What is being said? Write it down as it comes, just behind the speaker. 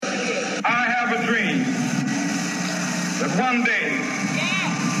one day,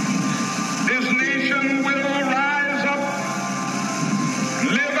 this nation will rise up,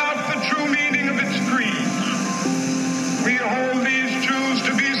 live out the true meaning of its creed. We hold these truths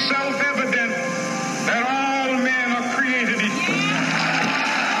to be self-evident, that all men are created equal.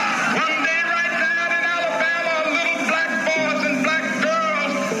 One day right now in Alabama, little black boys and black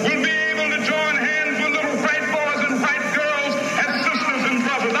girls will be able to join hands with little white boys and white girls as sisters and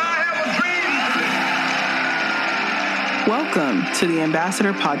brothers. I have a dream. Welcome to the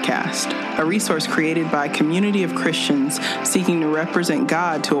Ambassador Podcast, a resource created by a community of Christians seeking to represent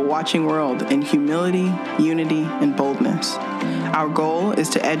God to a watching world in humility, unity, and boldness. Our goal is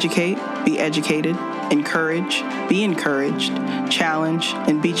to educate, be educated, encourage, be encouraged, challenge,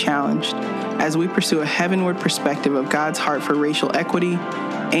 and be challenged as we pursue a heavenward perspective of God's heart for racial equity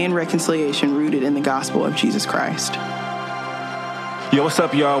and reconciliation rooted in the gospel of Jesus Christ. Yo, what's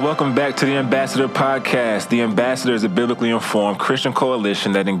up, y'all? Welcome back to the Ambassador Podcast. The Ambassador is a biblically informed Christian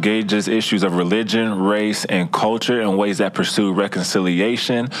coalition that engages issues of religion, race, and culture in ways that pursue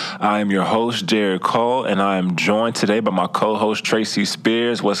reconciliation. I am your host, Jared Cole, and I am joined today by my co-host, Tracy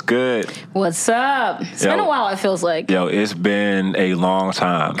Spears. What's good? What's up? It's been a while, it feels like. Yo, it's been a long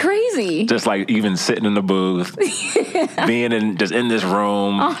time. Crazy. Just like even sitting in the booth, being in this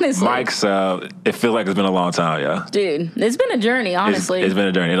room, honestly. mics up. It feels like it's been a long time, yeah. Dude, it's been a journey, honestly. It's been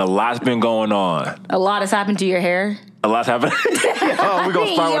a journey, and a lot's been going on. A lot has happened to your hair. A lot's happened. Oh, we're going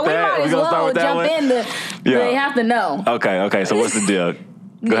to start with that? We're going to start with that one? They have to know. Okay, so what's the deal?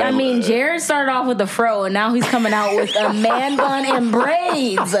 I mean, Jared started off with a fro, and now he's coming out with a man bun and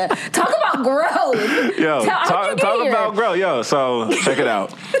braids. Talk about growth. Yo, talk about growth. Yo, so check it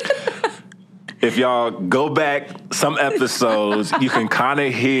out. If y'all go back some episodes, you can kind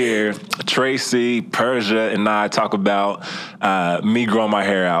of hear Tracy, Persia, and I talk about me growing my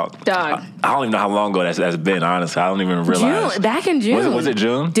hair out. Dog. I don't even know how long ago that's been, honestly. I don't even realize. Back in June. Was it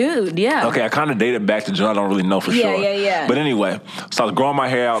June? Dude, yeah. Okay, I kind of dated back to June. I don't really know for sure. Yeah. But anyway, so I was growing my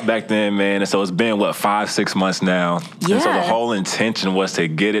hair out back then, man, and so it's been, 5-6 months now. Yeah. And so the whole intention was to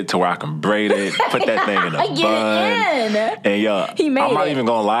get it to where I can braid it, put that thing in a bun. Get it in. And yo, I'm not even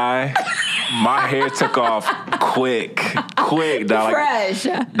going to lie. My hair took off quick, dog. Fresh.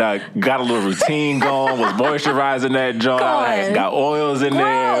 Dog, got a little routine going, was moisturizing that joint. Got oils in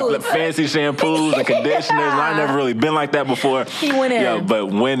there, fancy shampoos and conditioners. I never really been like that before. He went in. Yo, but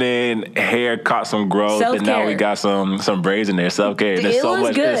went in, hair caught some growth, Self-care. and now we got some braids in there. Self-care. There's so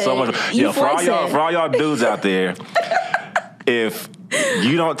much. Yo, for all y'all dudes out there, if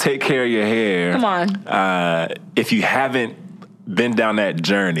you don't take care of your hair, come on. If you haven't been down that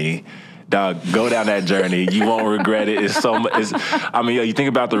journey, dog, go down that journey. You won't regret it. It's so much. You think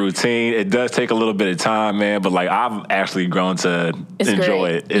about the routine. It does take a little bit of time, man. But I've actually grown to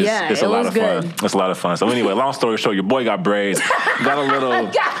enjoy it. It's a lot of fun. It's a lot of fun. So anyway, long story short, your boy got braids. Got a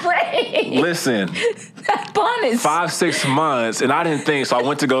little. Got braids. Listen, that bun is 5-6 months, and I didn't think so. I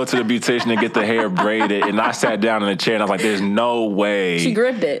went to go to the beautician and get the hair braided, and I sat down in a chair, and I was like, "There's no way she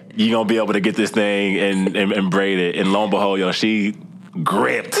gripped it. You gonna be able to get this thing and braid it." And lo and behold, yo, she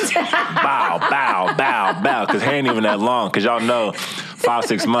gripped. Bow, because hair ain't even that long. Because y'all know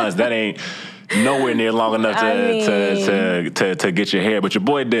 5-6 months, that ain't nowhere near long enough to get your hair. But your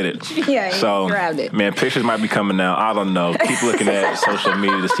boy did it. Yeah, so, he grabbed it. Man, pictures might be coming out. I don't know. Keep looking at social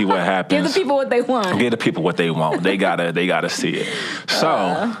media to see what happens. Give the people what they want. Give the people what they want. They gotta see it.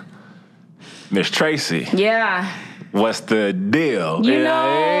 So, Miss Tracy. Yeah. What's the deal?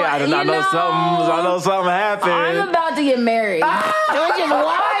 I know something happened. I'm about to get married, which is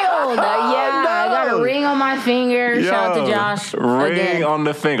wild. I got a ring on my finger. Shout out to Josh. Ring on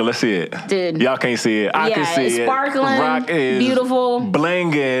the finger. Let's see it. Dude. Y'all can't see it. I can see it. Sparkling. Rock is beautiful.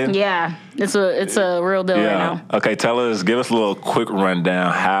 Blinging. Yeah. It's a real deal right now. Okay, give us a little quick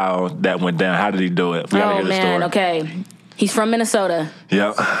rundown how that went down. How did he do it? We gotta hear the story. Okay. He's from Minnesota.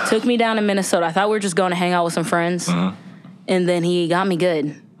 Yep. Took me down to Minnesota. I thought we were just going to hang out with some friends. Mm-hmm. And then he got me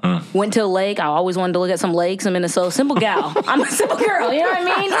good. Went to a lake. I always wanted to look at some lakes in Minnesota. Simple gal. I'm a simple girl. You know what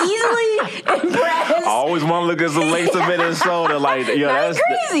I mean? Easily impressed. I always want to look at some lakes in Minnesota. That's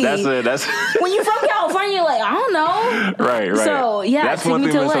crazy. That's when you're from California, you're like, I don't know. Right. So, yeah, that's one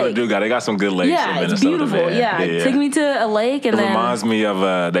thing Minnesota do got. They got some good lakes in Minnesota. It's beautiful. Man. Yeah. Took me to a lake and it reminds me of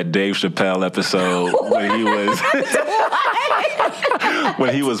that Dave Chappelle episode when he was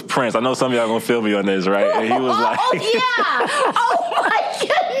when he was Prince. I know some of y'all gonna feel me on this, right? And he was like, oh my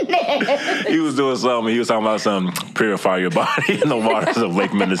goodness. He was doing something. He was talking about something, purify your body in the waters of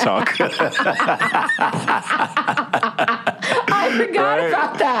Lake Minnetonka. I forgot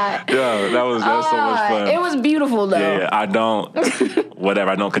about that. Yeah, that's so much fun. It was beautiful, though. Yeah, I don't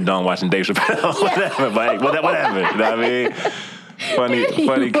condone watching Dave Chappelle, whatever, but whatever, you know what I mean?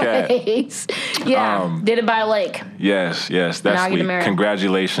 Funny cat. Yeah, did it by a lake. Yes, that's sweet.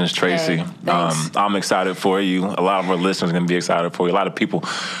 Congratulations, Tracy. Hey, I'm excited for you. A lot of our listeners are going to be excited for you. A lot of people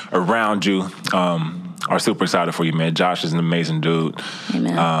around you are super excited for you, man. Josh is an amazing dude.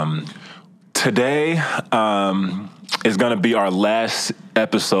 Amen. Today is going to be our last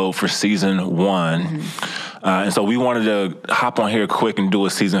episode for season 1. Mm-hmm. And so we wanted to hop on here quick and do a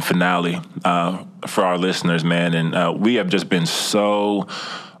season finale for our listeners, man. And we have just been so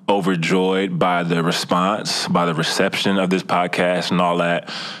overjoyed by the response, by the reception of this podcast and all that.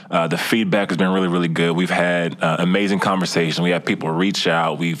 The feedback has been really, really good. We've had amazing conversations. We had people reach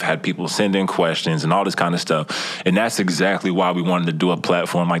out. We've had people send in questions and all this kind of stuff. And that's exactly why we wanted to do a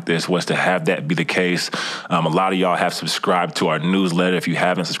platform like this, was to have that be the case. A lot of y'all have subscribed to our newsletter. If you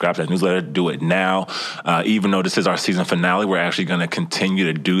haven't subscribed to that newsletter, do it now. Even though this is our season finale, we're actually going to continue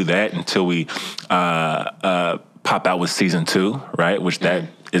to do that until we pop out with season 2, right? Which that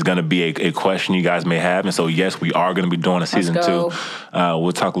is going to be a question you guys may have. And so, yes, we are going to be doing a season 2.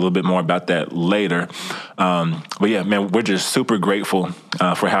 We'll talk a little bit more about that later. But yeah, man, we're just super grateful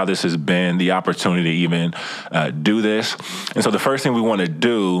for how this has been, the opportunity to even do this. And so the first thing we want to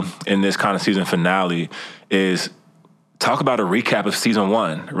do in this kind of season finale is talk about a recap of season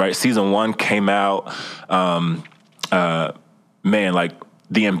 1, right? Season 1 came out,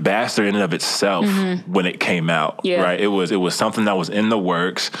 The Ambassador in and of itself, when it came out, right? It was something that was in the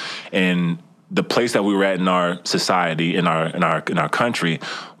works, and the place that we were at in our society, in our country,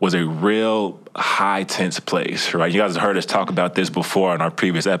 was a real high tense place, right? You guys have heard us talk about this before in our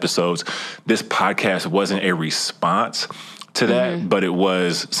previous episodes. This podcast wasn't a response to that, but it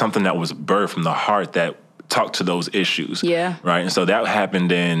was something that was birthed from the heart that talked to those issues, right? And so that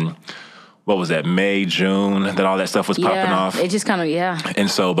happened in, what was that, May, June, that all that stuff was popping off. It just kind of, And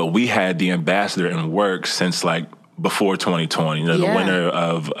so, but we had The Ambassador in work since like before 2020, the winter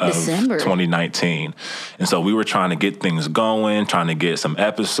of 2019. And so we were trying to get things going, trying to get some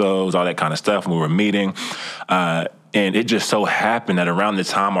episodes, all that kind of stuff. And we were meeting. And it just so happened that around the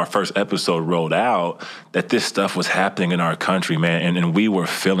time our first episode rolled out, that this stuff was happening in our country, man. And we were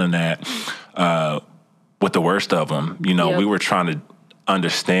feeling that with the worst of them. You know, we were trying to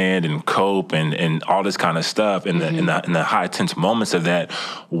understand and cope and all this kind of stuff in the high tense moments of that,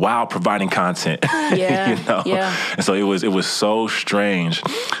 while providing content. You know? And so it was so strange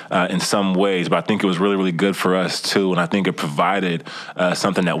in some ways, but I think it was really, really good for us too. And I think it provided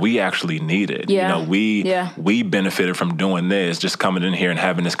something that we actually needed. You know, we benefited from doing this, just coming in here and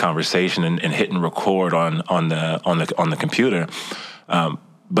having this conversation and hitting record on the computer.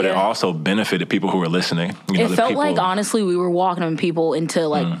 But it also benefited people who were listening. You know, it felt like, honestly, we were welcoming people into,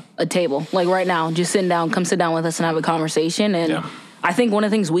 like, a table. Like, right now, just sitting down, come sit down with us and have a conversation. And I think one of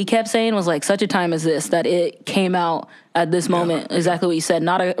the things we kept saying was, like, such a time as this, that it came out at this moment, exactly what you said,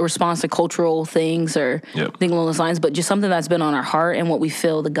 not a response to cultural things or things along those lines, but just something that's been on our heart and what we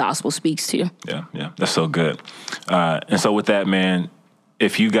feel the gospel speaks to. Yeah, that's so good. And so with that, man,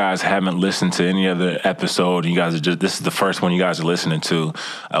 if you guys haven't listened to any other episode, you guys are this is the first one you guys are listening to.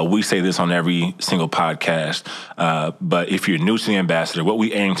 We say this on every single podcast. But if you're new to The Ambassador, what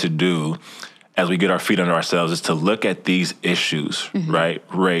we aim to do as we get our feet under ourselves is to look at these issues, right?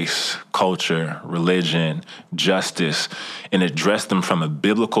 Race, culture, religion, justice, and address them from a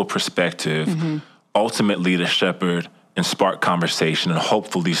biblical perspective, ultimately to shepherd and spark conversation and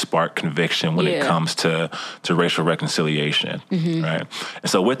hopefully spark conviction when it comes to racial reconciliation, right? And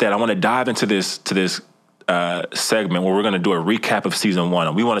so with that, I want to dive into this segment where we're going to do a recap of season 1,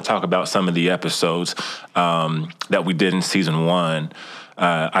 and we want to talk about some of the episodes that we did in season 1.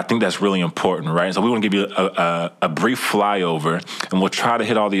 I think that's really important, right? So we want to give you a brief flyover, and we'll try to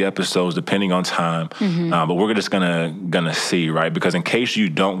hit all the episodes depending on time. But we're just gonna see, right? Because in case you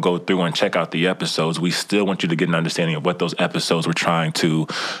don't go through and check out the episodes, we still want you to get an understanding of what those episodes were trying to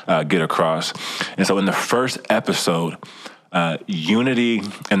get across. And so in the first episode, unity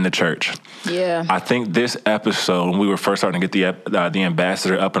in the church. I think this episode, when we were first starting to get the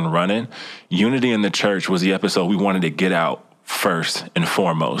Ambassador up and running, unity in the church was the episode we wanted to get out first and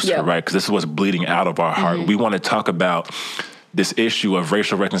foremost, right? Because this is what's bleeding out of our heart. We want to talk about this issue of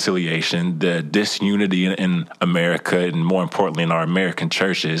racial reconciliation, the disunity in America, and more importantly, in our American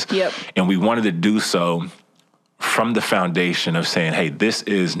churches. And we wanted to do so from the foundation of saying, hey, this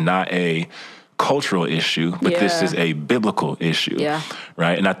is not a cultural issue, but this is a biblical issue. Yeah.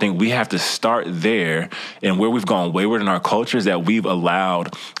 Right. And I think we have to start there. And where we've gone wayward in our culture is that we've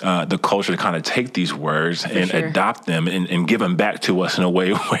allowed the culture to kind of take these words and adopt them and give them back to us in a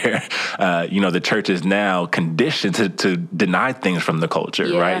way where, the church is now conditioned to deny things from the culture.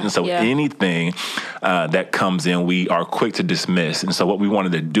 Right. And so anything that comes in, we are quick to dismiss. And so what we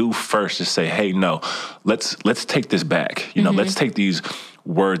wanted to do first is say, hey, no, let's take this back. Let's take these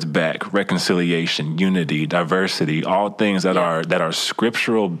words back: reconciliation, unity, diversity, all things that are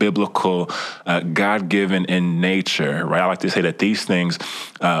scriptural, biblical, God-given in nature, right? I like to say that these things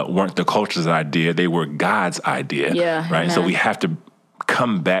weren't the culture's idea, they were God's idea, right? And so we have to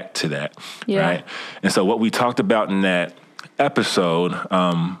come back to that, right? And so what we talked about in that episode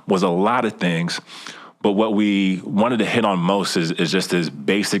was a lot of things, but what we wanted to hit on most is just this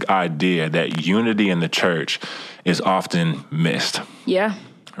basic idea that unity in the church is often missed. Yeah.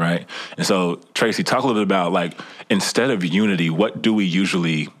 Right. And so, Tracy, talk a little bit about, like, instead of unity, what do we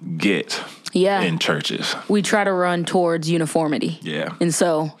usually get in churches? We try to run towards uniformity. Yeah. And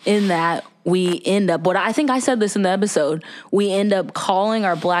so in that, we end up, I think I said this in the episode, we end up calling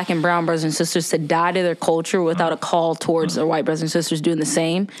our black and brown brothers and sisters to die to their culture without a call towards their white brothers and sisters doing the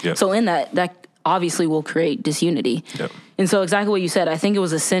same. Yep. So in that obviously will create disunity. Yep. And so exactly what you said, I think it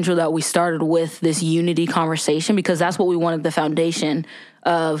was essential that we started with this unity conversation, because that's what we wanted the foundation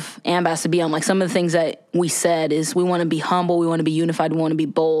of Ambassador to be on. Like, some of the things that we said is we want to be humble, we want to be unified, we want to be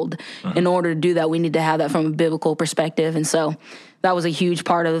bold. In order to do that, we need to have that from a biblical perspective. And so that was a huge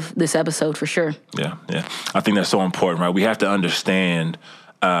part of this episode for sure. Yeah. I think that's so important, right? We have to understand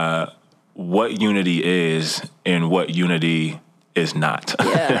what unity is and what unity is not,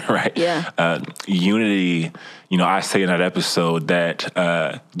 right? Yeah. Unity, I say in that episode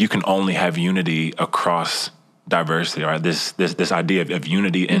that you can only have unity across diversity, right? This idea of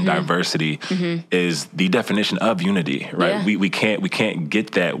unity and diversity is the definition of unity, right? Yeah. We can't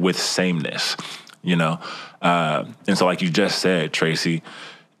get that with sameness, and so, like you just said, Tracy,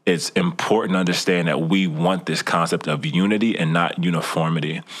 it's important to understand that we want this concept of unity and not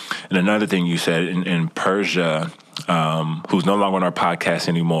uniformity. And another thing you said in Persia, who's no longer on our podcast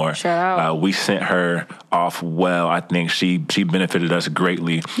anymore. Shout out. We sent her off well. I think she benefited us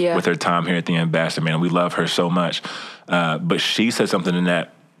greatly with her time here at the Ambassador, man. We love her so much. But she said something in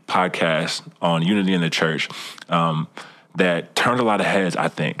that podcast on unity in the church that turned a lot of heads, I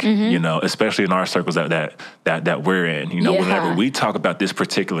think, especially in our circles that we're in. Whenever we talk about this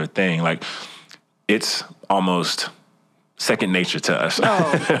particular thing, like, it's almost second nature to us,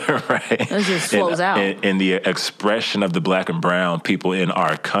 right? It just flows out. And the expression of the black and brown people in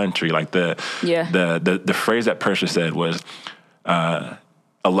our country, like the phrase that Persia said was, a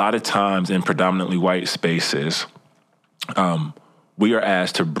lot of times in predominantly white spaces, we are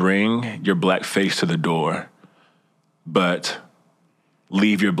asked to bring your black face to the door, but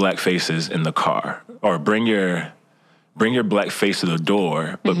leave your black faces in the car, or bring your black face to the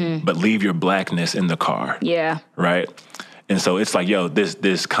door, but leave your blackness in the car. Yeah. Right. And so it's like,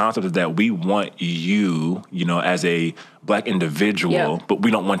 this concept is that we want you, as a black individual, but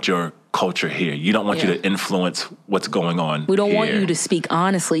we don't want your culture here. You don't want you to influence what's going on. We don't want you to speak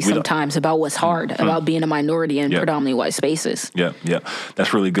honestly sometimes about what's hard, about being a minority in predominantly white spaces. Yeah.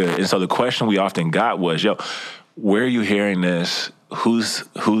 That's really good. And so the question we often got was, where are you hearing this? Who's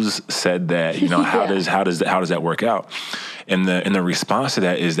said that? How does that work out? And the response to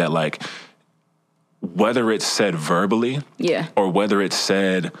that is that, like, whether it's said verbally, or whether it's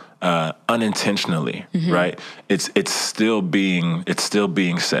said unintentionally, right? It's still being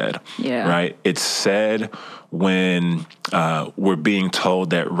said, right? It's said when we're being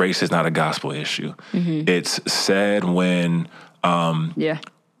told that race is not a gospel issue. It's said when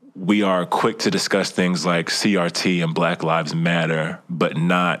we are quick to discuss things like CRT and Black Lives Matter, but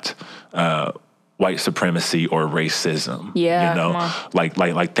not white supremacy or racism.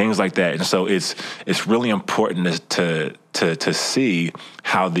 Like things like that. And so it's really important to see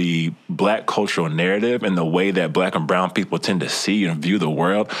how the black cultural narrative and the way that black and brown people tend to see and view the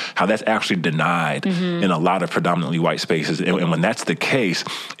world, how that's actually denied in a lot of predominantly white spaces. And when that's the case,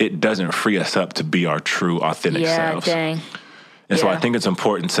 it doesn't free us up to be our true, authentic selves. And so I think it's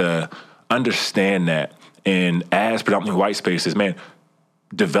important to understand that, and as predominantly white spaces, man,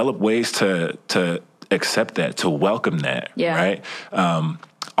 develop ways to accept that, to welcome that, right?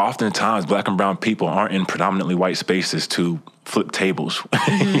 Oftentimes, black and brown people aren't in predominantly white spaces to flip tables,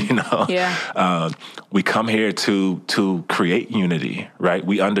 we come here to create unity, right?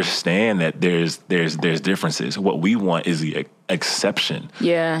 We understand that there's differences. What we want is the exception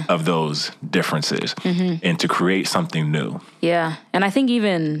of those differences and to create something new. Yeah, and I think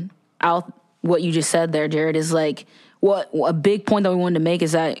even what you just said there, Jared, is like what a big point that we wanted to make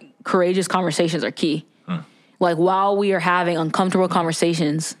is that courageous conversations are key. Like while we are having uncomfortable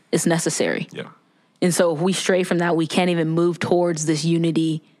conversations, it's necessary. Yeah. And so if we stray from that, we can't even move towards this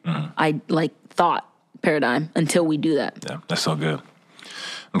unity, thought paradigm until we do that. Yeah, that's so good.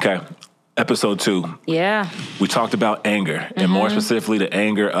 Okay. Episode 2. Yeah. We talked about anger, and more specifically the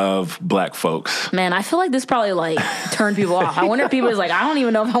anger of Black folks. Man, I feel like this probably like turned people off. I wonder if people is like, I don't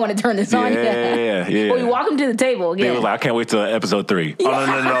even know if I want to turn this on yet. Yeah. Well, we walk them to the table again. They was like, I can't wait till episode 3. Yeah.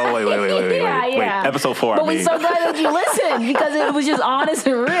 Oh, no, wait. Wait, episode 4, But we're so glad that you listened because it was just honest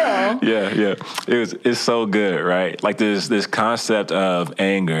and real. Yeah. It's so good, right? Like this concept of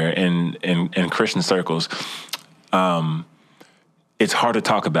anger in Christian circles, it's hard to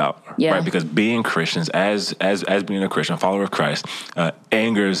talk about, right? Because being Christians, as being a Christian, follower of Christ,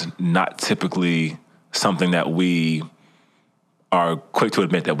 anger is not typically something that we are quick to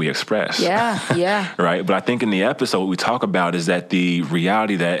admit that we express. Yeah. Right? But I think in the episode, what we talk about is that the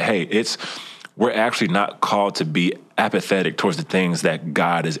reality that, hey, we're actually not called to be apathetic towards the things that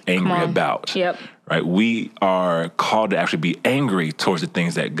God is angry about. Yep. Right? We are called to actually be angry towards the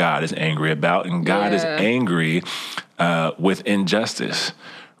things that God is angry about. And God is angry with injustice,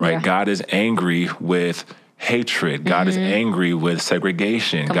 right? Yeah. God is angry with hatred. God is angry with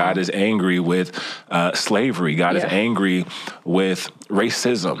segregation. God is angry with slavery. God is angry with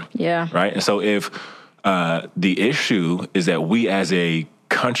racism. Yeah. Right? And so if the issue is that we as a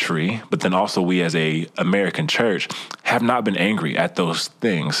country, but then also we as a American church have not been angry at those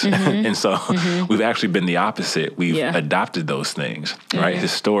things. And so we've actually been the opposite. We've adopted those things, right?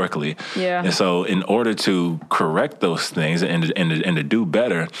 Historically. Yeah. And so in order to correct those things and to do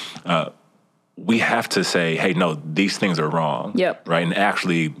better, we have to say, hey, no, these things are wrong. Yep. Right? And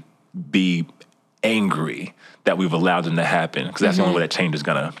actually be angry that we've allowed them to happen, because that's the only way that change is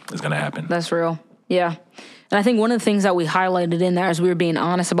gonna happen. That's real. Yeah. And I think one of the things that we highlighted in there is we were being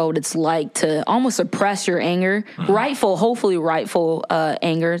honest about what it's like to almost suppress your anger, hopefully rightful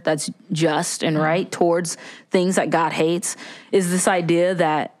anger that's just and right towards things that God hates, is this idea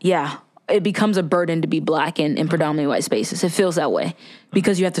that, it becomes a burden to be Black in predominantly white spaces. It feels that way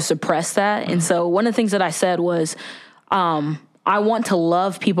because you have to suppress that. And so one of the things that I said was, I want to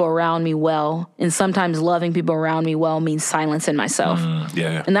love people around me well, and sometimes loving people around me well means silencing myself.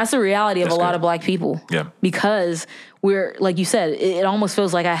 And that's the reality of a lot of Black people. Yeah. Because we're, like you said, it almost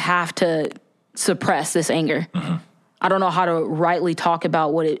feels like I have to suppress this anger. I don't know how to rightly talk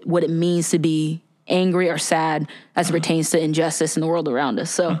about what it means to be angry or sad as it pertains to injustice in the world around us.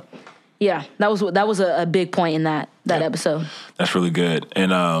 So, that was a big point in that episode. That's really good.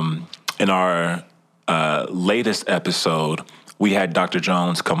 And in our latest episode, we had Dr.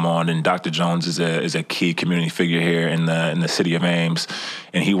 Jones come on, and Dr. Jones is a key community figure here in the city of Ames,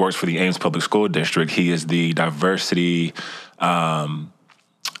 and he works for the Ames Public School District. He is the diversity and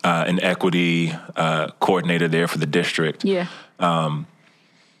equity coordinator there for the district. Yeah.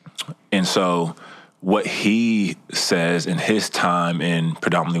 And so what he says in his time in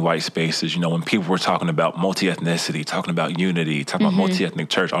predominantly white spaces, when people were talking about multi-ethnicity, talking about unity, talking about multi-ethnic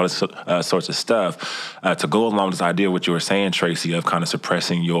church, all this sorts of stuff, to go along with this idea of what you were saying, Tracy, of kind of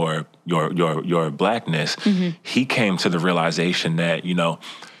suppressing your Blackness, he came to the realization that,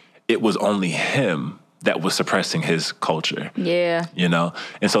 it was only him that was suppressing his culture. Yeah.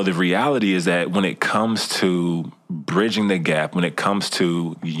 And so the reality is that when it comes to bridging the gap, when it comes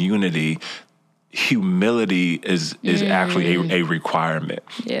to unity, humility is actually a requirement,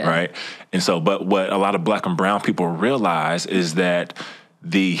 right? And so, but what a lot of Black and brown people realize is that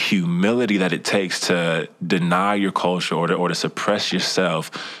the humility that it takes to deny your culture or to suppress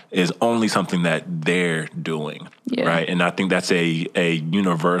yourself is only something that they're doing, right? And I think that's a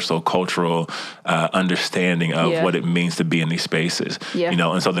universal cultural understanding of what it means to be in these spaces,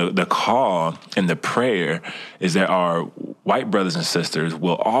 And so the call and the prayer is that our white brothers and sisters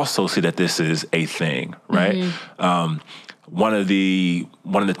will also see that this is a thing, right? One of the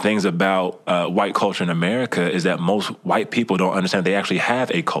things about white culture in America is that most white people don't understand they actually have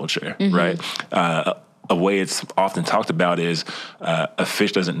a culture, right? A way it's often talked about is a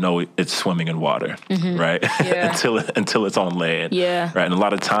fish doesn't know it's swimming in water, right? until it's on land, right? And a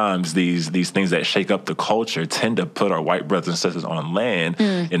lot of times these things that shake up the culture tend to put our white brothers and sisters on land,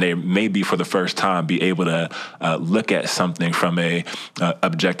 and they maybe for the first time be able to look at something from a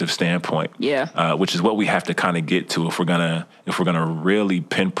objective standpoint, which is what we have to kind of get to if we're gonna really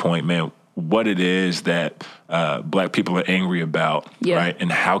pinpoint, man, what it is that Black people are angry about, right? And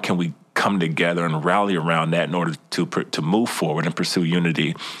how can we come together and rally around that in order to move forward and pursue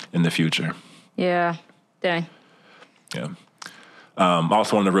unity in the future. Yeah. Dang. Yeah.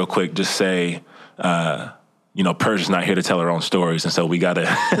 Also wanted to real quick just say, Persia's not here to tell her own stories, and so we gotta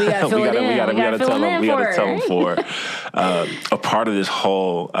tell them for a part of this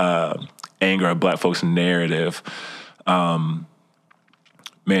whole anger of Black folks narrative.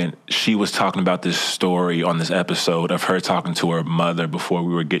 Man, she was talking about this story on this episode of her talking to her mother before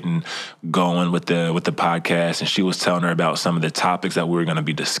we were getting going with the podcast, and she was telling her about some of the topics that we were going to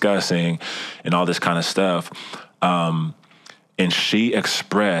be discussing and all this kind of stuff. And she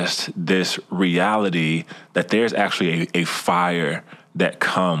expressed this reality that there's actually a fire that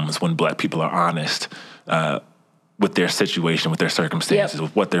comes when Black people are honest with their situation, with their circumstances,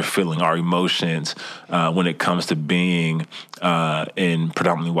 with what they're feeling, our emotions, when it comes to being in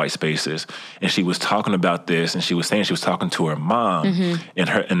predominantly white spaces. And she was talking about this, and she was saying she was talking to her mom,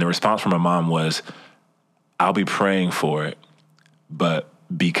 and the response from her mom was, "I'll be praying for it, but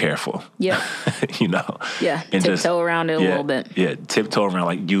be careful." Yeah. Yeah. And tiptoe around it a little bit. Yeah, tiptoe around,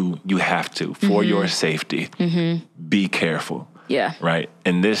 like you have to, for your safety, be careful. Yeah. Right?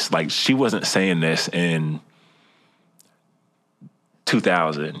 And this, like, she wasn't saying this in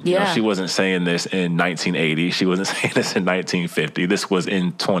 2000. Yeah. She wasn't saying this in 1980. She wasn't saying this in 1950. This was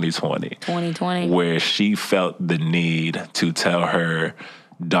in 2020. Where she felt the need to tell her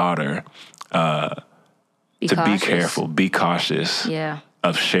daughter to be careful, be cautious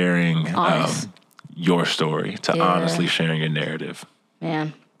of sharing your story, to honestly sharing your narrative.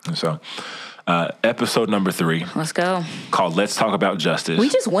 Man. And so, episode number 3. Let's go. Called Let's Talk About Justice. We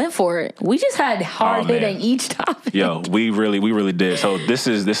just went for it. We just had hard hitting each topic. Yo, we really did. So this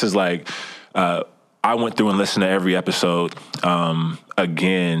is like, I went through and listened to every episode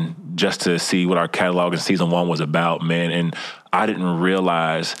again just to see what our catalog in season 1 was about, man. And I didn't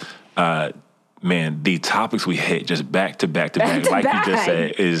realize, the topics we hit just back to back, like you just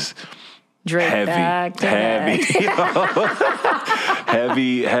said, is heavy,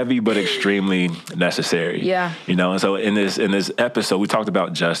 heavy, but extremely necessary. Yeah. And so in this episode, we talked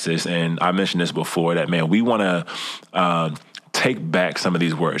about justice, and I mentioned this before that, man, we want to take back some of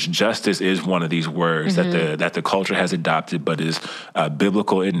these words. Justice is one of these words that the culture has adopted, but is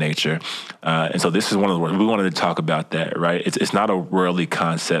biblical in nature. And so this is one of the words we wanted to talk about. That, right? It's not a worldly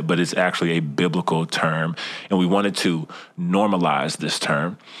concept, but it's actually a biblical term, and we wanted to normalize this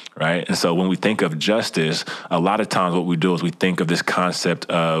term, right? And so when we think of justice, a lot of times what we do is we think of this concept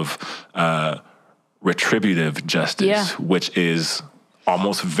of retributive justice, which is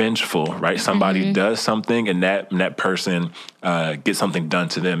almost vengeful, right? Somebody does something, and that person gets something done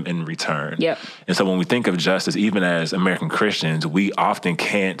to them in return. Yep. And so when we think of justice, even as American Christians, we often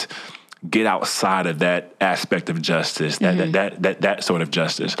can't get outside of that aspect of justice, that sort of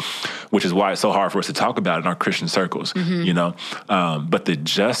justice, which is why it's so hard for us to talk about in our Christian circles, But the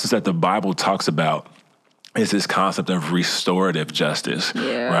justice that the Bible talks about is this concept of restorative justice,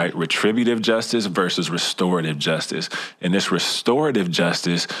 right? Retributive justice versus restorative justice. And this restorative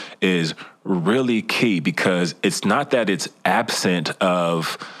justice is really key because it's not that it's absent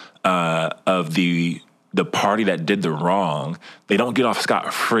of the party that did the wrong. They don't get off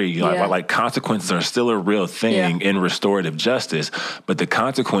scot-free. Like consequences are still a real thing in restorative justice, but the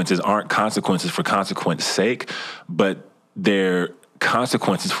consequences aren't consequences for consequence sake, but they're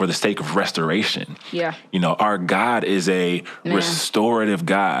consequences for the sake of restoration. Yeah. Our God is a restorative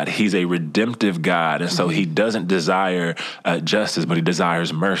God. He's a redemptive God. And so he doesn't desire justice, but he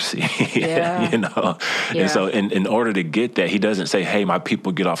desires mercy. And so in order to get that, he doesn't say, hey, my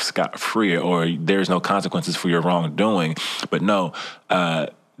people get off scot-free, or there's no consequences for your wrongdoing. But no,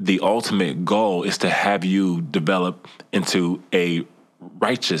 the ultimate goal is to have you develop into a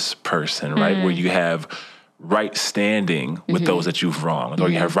righteous person, right? Where you have right standing with those that you've wronged, or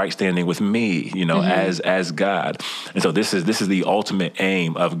you have right standing with me, as God. And so this is the ultimate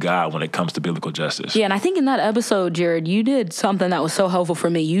aim of God when it comes to biblical justice. Yeah, and I think in that episode, Jared, you did something that was so helpful for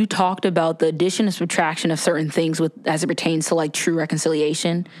me. You talked about the addition and subtraction of certain things as it pertains to like true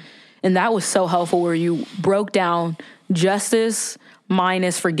reconciliation. And that was so helpful, where you broke down justice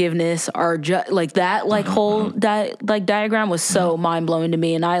minus forgiveness, or like that whole diagram was so mind-blowing to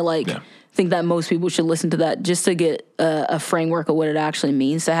me. And I think that most people should listen to that just to get a framework of what it actually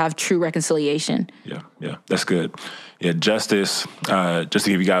means to have true reconciliation. Yeah, that's good. Yeah, justice, just to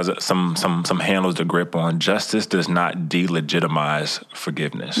give you guys some handles to grip on, justice does not delegitimize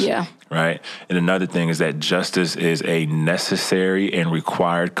forgiveness. Yeah. Right? And another thing is that justice is a necessary and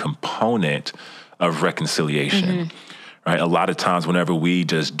required component of reconciliation. Right? A lot of times whenever we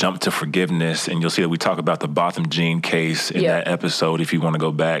just jump to forgiveness, and you'll see that we talk about the Botham Jean case in that episode if you want to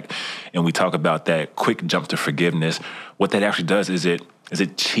go back, and we talk about that quick jump to forgiveness, what that actually does is it is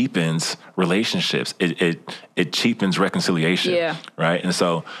it cheapens relationships. It cheapens reconciliation. Yeah. Right. And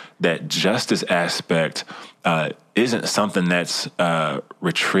so that justice aspect isn't something that's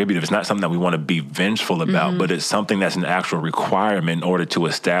retributive. It's not something that we want to be vengeful about, but it's something that's an actual requirement in order to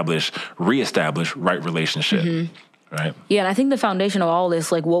reestablish right relationship. Right. Yeah, and I think the foundation of all this,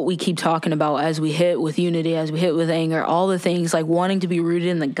 like what we keep talking about as we hit with unity, as we hit with anger, all the things like wanting to be rooted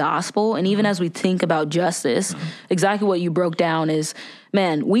in the gospel. And even as we think about justice, exactly what you broke down is,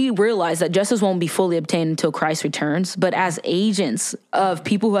 man, we realize that justice won't be fully obtained until Christ returns. But as agents of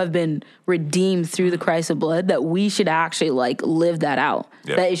people who have been redeemed through the Christ of blood, that we should actually like live that out.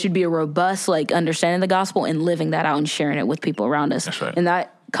 Yeah. That it should be a robust like understanding the gospel and living that out and sharing it with people around us. That's right. And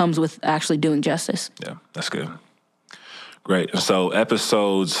that comes with actually doing justice. Yeah, that's good. Great. So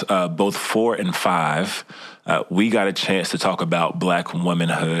episodes both 4 and 5, we got a chance to talk about Black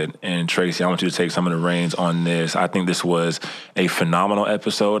womanhood. And Tracy, I want you to take some of the reins on this. I think this was a phenomenal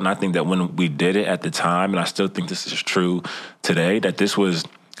episode. And I think that when we did it at the time, and I still think this is true today, that this was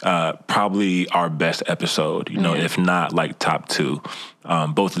probably our best episode, if not like top 2.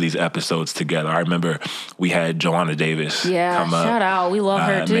 Both of these episodes together. I remember we had Joanna Davis come up. Shout out. We love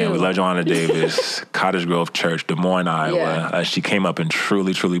her too. Man, we love Joanna Davis, Cottage Grove Church, Des Moines, Iowa. Yeah. She came up and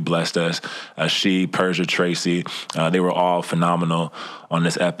truly, truly blessed us. She, Persia, Tracy, they were all phenomenal on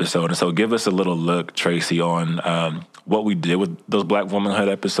this episode. And so give us a little look, Tracy, on what we did with those Black womanhood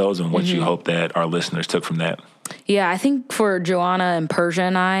episodes and what you hope that our listeners took from that. Yeah, I think for Joanna and Persia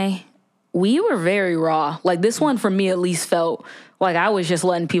and I, we were very raw. Like this one, for me at least, felt like I was just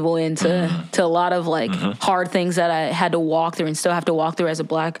letting people into to a lot of like hard things that I had to walk through and still have to walk through as a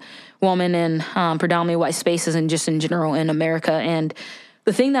Black woman in predominantly white spaces and just in general in America. And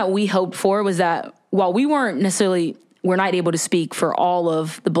the thing that we hoped for was that while we're not able to speak for all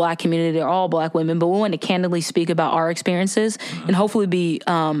of the Black community or all Black women, but we want to candidly speak about our experiences and hopefully be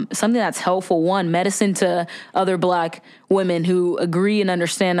something that's helpful. 1, medicine to other Black women who agree and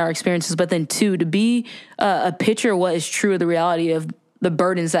understand our experiences, but then 2, to be a picture of what is true of the reality of the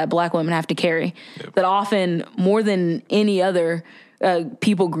burdens that Black women have to carry. Yep. That often, more than any other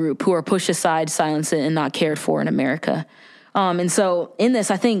people group who are pushed aside, silenced, and not cared for in America. And so in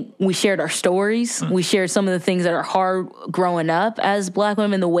this, I think we shared our stories. We shared some of the things that are hard growing up as Black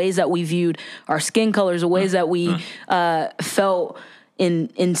women, the ways that we viewed our skin colors, the ways that we felt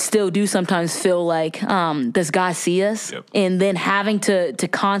and still do sometimes feel like, does God see us? Yep. And then having to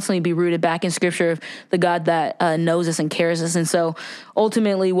constantly be rooted back in Scripture of the God that knows us and cares us. And so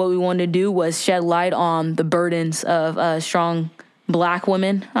ultimately what we wanted to do was shed light on the burdens of strong Black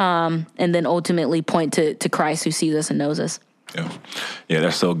women, and then ultimately point to Christ who sees us and knows us. Yeah,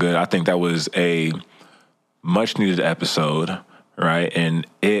 that's so good. I think that was a much needed episode, right? And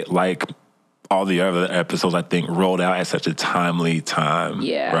it, like all the other episodes, I think, rolled out at such a timely time,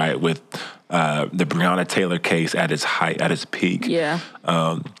 right? With the Breonna Taylor case at its height, at its peak. Yeah.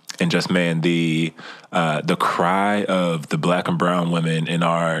 And just, man, the cry of the Black and brown women in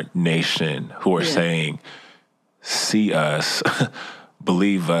our nation who are saying, see us,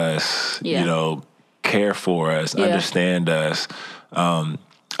 believe us, care for us, understand us.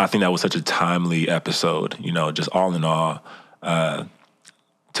 I think that was such a timely episode, just all in all,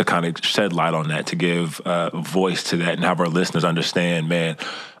 to kind of shed light on that, to give voice to that and have our listeners understand, man,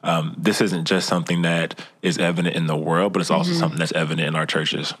 this isn't just something that is evident in the world, but it's also something that's evident in our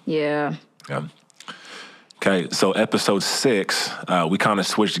churches. Yeah. Okay, so episode 6, we kind of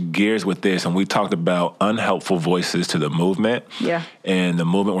switched gears with this, and we talked about unhelpful voices to the movement. Yeah. And the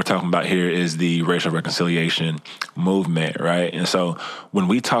movement we're talking about here is the racial reconciliation movement, right? And so when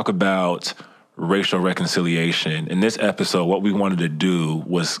we talk about racial reconciliation, in this episode, what we wanted to do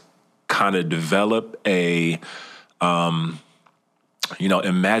was kind of develop a,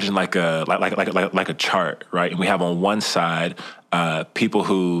 imagine like a chart, right? And we have on one side people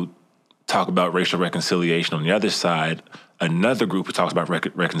who talk about racial reconciliation. On the other side, another group who talks about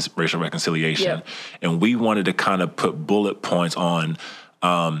racial reconciliation. Yep. And we wanted to kind of put bullet points on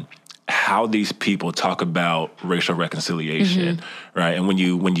how these people talk about racial reconciliation, right? And when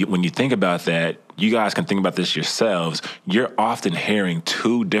you think about that, you guys can think about this yourselves. You're often hearing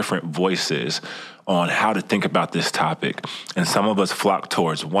 2 different voices on how to think about this topic. And some of us flock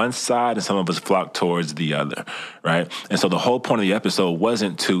towards one side and some of us flock towards the other, right? And so the whole point of the episode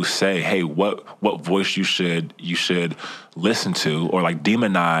wasn't to say, hey, what voice you should listen to or like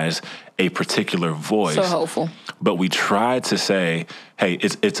demonize a particular voice. So helpful. But we tried to say, hey,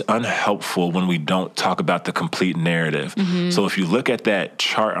 it's unhelpful when we don't talk about the complete narrative. So if you look at that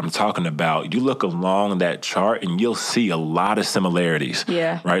chart I'm talking about, you look along that chart and you'll see a lot of similarities.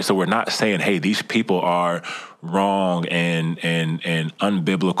 Yeah. Right? So we're not saying, hey, these people are wrong and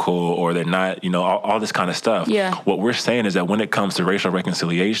unbiblical, or they're not, all this kind of stuff. Yeah. What we're saying is that when it comes to racial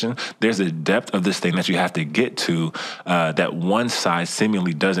reconciliation, there's a depth of this thing that you have to get to that one side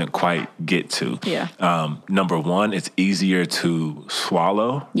seemingly doesn't quite get to. Yeah. Number one, it's easier to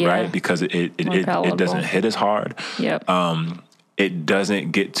swallow, right? Because it doesn't hit as hard. Yep. It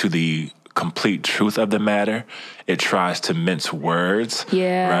doesn't get to the complete truth of the matter. It tries to mince words.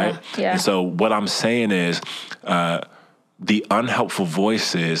 Yeah. Right? Yeah. And so what I'm saying is the unhelpful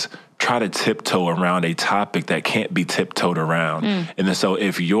voices try to tiptoe around a topic that can't be tiptoed around. And then so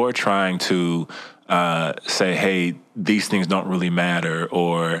if you're trying to say, hey, these things don't really matter,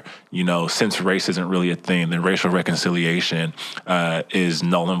 or, since race isn't really a thing, then racial reconciliation is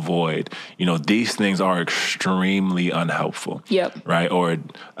null and void. These things are extremely unhelpful. Yep. Right? Or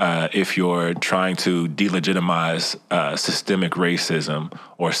if you're trying to delegitimize systemic racism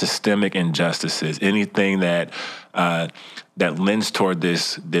or systemic injustices, anything that lends toward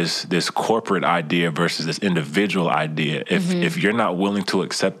this corporate idea versus this individual idea. If you're not willing to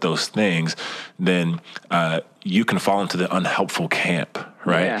accept those things, then you can fall into the unhelpful camp,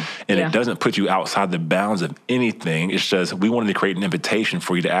 right? Yeah. And it doesn't put you outside the bounds of anything. It's just we wanted to create an invitation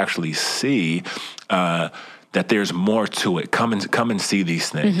for you to actually see that there's more to it. Come and see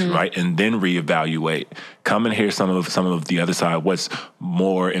these things, right? And then reevaluate. Come and hear some of the other side, what's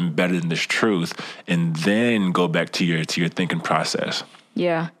more embedded in this truth, and then go back to your thinking process.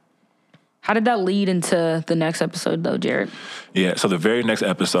 Yeah. How did that lead into the next episode, though, Jared? Yeah, so the very next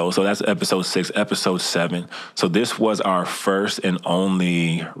episode, so that's episode 6, episode 7. So this was our first and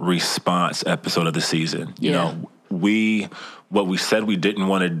only response episode of the season. What we said we didn't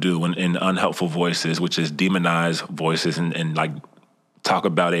want to do in Unhelpful Voices, which is demonize voices and like talk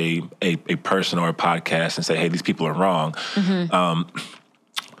about a person or a podcast and say, hey, these people are wrong.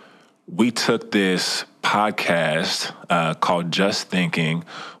 We took this podcast called Just Thinking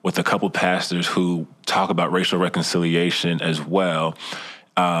with a couple pastors who talk about racial reconciliation as well.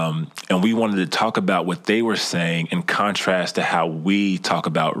 And we wanted to talk about what they were saying in contrast to how we talk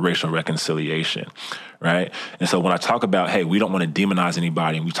about racial reconciliation, right? And so when I talk about, hey, we don't want to demonize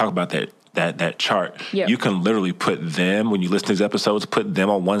anybody, and we talk about that chart, you can literally put them, when you listen to these episodes, put them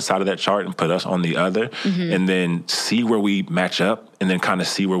on one side of that chart and put us on the other, and then see where we match up and then kind of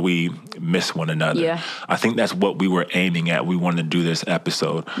see where we miss one another. Yeah. I think that's what we were aiming at. We wanted to do this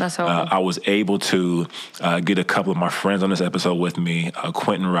episode. That's helpful. I was able to get a couple of my friends on this episode with me,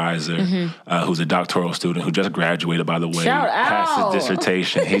 Quentin Reiser, who's a doctoral student who just graduated, by the way. Shout passed out. his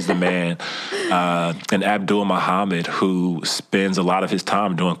dissertation. He's the man. And Abdul Muhammad, who spends a lot of his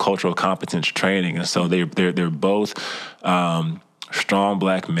time doing cultural competence training. And so they're both strong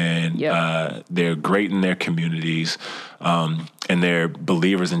Black men. Yep. They're great in their communities, and they're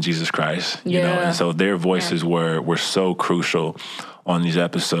believers in Jesus Christ. You know, and so their voices were so crucial on these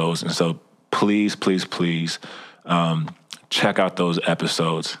episodes. And so please check out those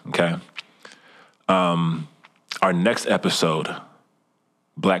episodes. Okay. Our next episode,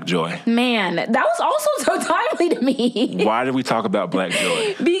 Black Joy. Man, that was also so timely to me. Why did we talk about Black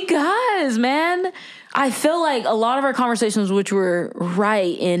Joy? Because, man, I feel like a lot of our conversations, which were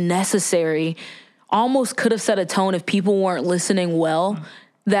right and necessary, almost could have set a tone if people weren't listening well,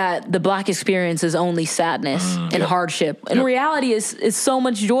 that the Black experience is only sadness and hardship. And reality is so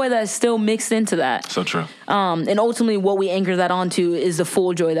much joy that is still mixed into that. So true. And ultimately what we anchor that onto is the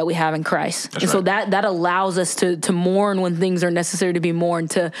full joy that we have in Christ. That's and so that allows us to mourn when things are necessary to be mourned,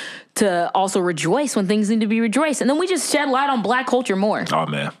 to also rejoice when things need to be rejoiced. And then we just shed light on Black culture more. Oh,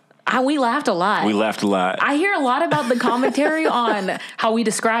 man. We laughed a lot. I hear a lot of commentary on how we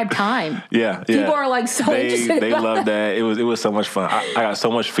describe time. Yeah. People are like interested. They love that. It was so much fun. I got so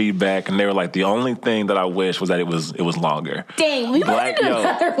much feedback, and they were like, the only thing that I wish was that it was longer. Dang, we might do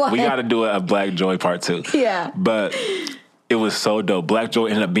another one. We got to do a Black Joy part 2. Yeah. But it was so dope. Black Joy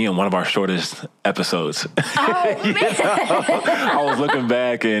ended up being one of our shortest episodes. Oh, man. I was looking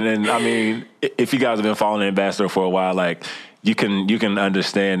back, and I mean, if you guys have been following the Ambassador for a while, like, you can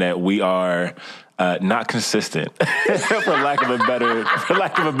understand that we are not consistent, for lack of a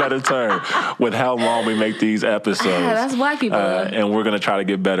better term, with how long we make these episodes. Yeah, that's Black people. And we're gonna try to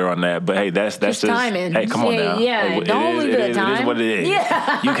get better on that. But hey, that's just timing. Hey, come on now. Yeah, hey, don't leave it at time. It is what it is.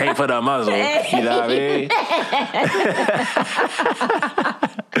 Yeah. You can't put a muzzle. You know what I mean?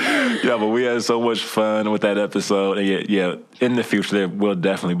 Yeah, but we had so much fun with that episode, and yeah, in the future there will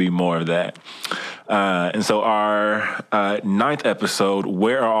definitely be more of that. And so our 9th episode,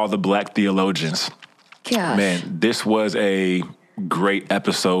 Where Are All the Black Theologians? Gosh. Man, this was a great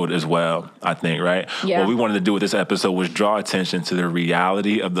episode as well, I think, right? Yeah. What we wanted to do with this episode was draw attention to the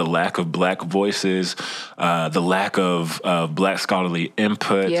reality of the lack of Black voices, the lack of Black scholarly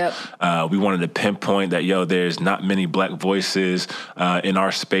input. Yep. We wanted to pinpoint that, there's not many Black voices in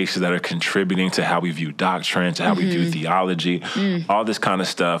our spaces that are contributing to how we view doctrine, to how we view theology, all this kind of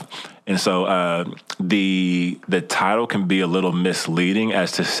stuff. And so the title can be a little misleading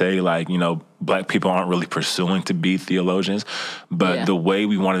as to say, like, Black people aren't really pursuing to be theologians. But the way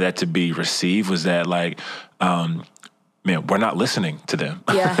we wanted that to be received was that, like, we're not listening to them.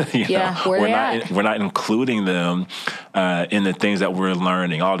 Yeah, we're not including them in the things that we're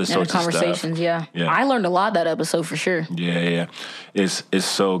learning, all this sorts of stuff. Conversations, yeah. I learned a lot that episode for sure. Yeah. It's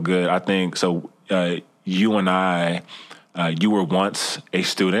so good. I think, so you and I, you were once a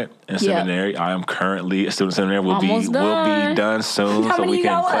student in seminary. I am currently a student in seminary. We'll be done soon, so we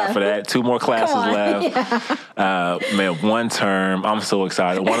can clap for that. 2 more classes left. One term. I'm so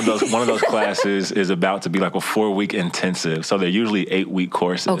excited. One of those classes is about to be like a 4-week intensive. So they're usually 8-week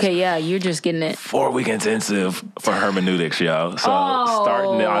courses. Okay, yeah, you're just getting it. 4-week intensive for hermeneutics, yo. So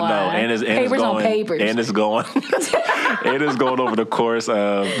starting, I know, and it's papers going, on papers, and it's going, it is going over the course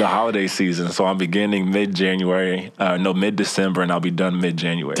of the holiday season. So I'm beginning mid-December, and I'll be done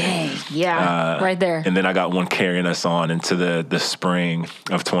mid-January. Dang, yeah, right there. And then I got one carrying us on into the spring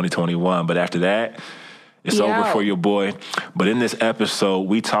of 2021. But after that, it's over for your boy. But in this episode,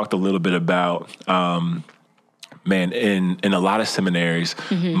 we talked a little bit about, in a lot of seminaries,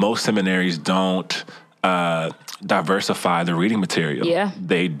 most seminaries don't diversify the reading material. Yeah.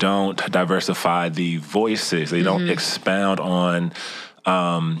 They don't diversify the voices. They don't expound on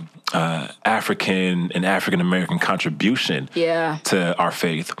African and African-American contribution to our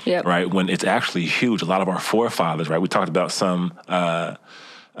faith, right? When it's actually huge. A lot of our forefathers, right? We talked about some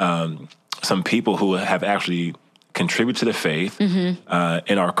people who have actually contributed to the faith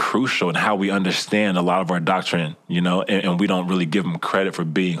and are crucial in how we understand a lot of our doctrine, and we don't really give them credit for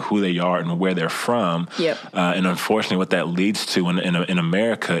being who they are and where they're from. And unfortunately, what that leads to in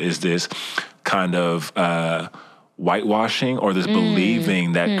America is this kind of whitewashing or this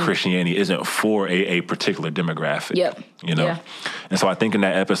believing that Christianity isn't for a particular demographic. And so I think in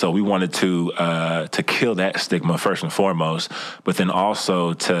that episode we wanted to kill that stigma first and foremost, but then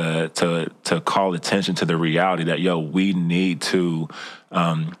also to call attention to the reality that we need to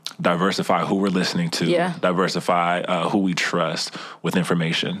diversify who we're listening to, diversify who we trust with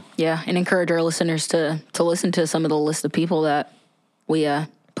information. And encourage our listeners to listen to some of the list of people that we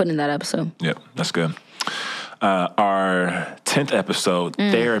put in that episode. That's good. Our 10th episode,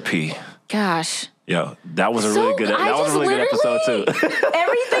 therapy. Gosh. That was a really good episode too.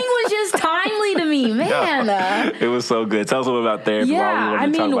 Everything was just timely to me, man. It was so good. Tell us a little about therapy. Why we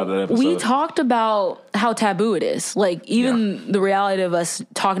wanted to talk about that episode. We talked about how taboo it is. Like, even the reality of us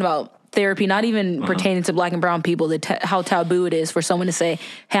talking about therapy, not even pertaining to Black and brown people, how taboo it is for someone to say,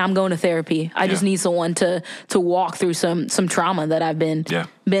 hey, I'm going to therapy. I just need someone to walk through some trauma that I've been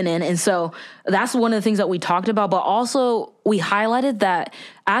in. And so that's one of the things that we talked about. But also we highlighted that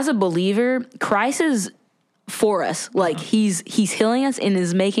as a believer, Christ is for us. Like he's healing us and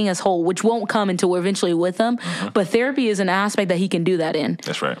is making us whole, which won't come until we're eventually with him. But therapy is an aspect that he can do that in.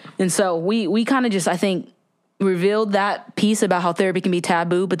 That's right. And so we kind of just, I think, revealed that piece about how therapy can be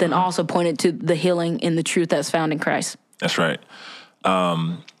taboo, but then also pointed to the healing and the truth that's found in Christ. That's right.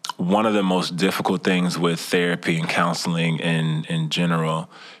 One of the most difficult things with therapy and counseling in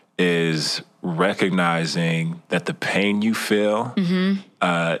general is recognizing that the pain you feel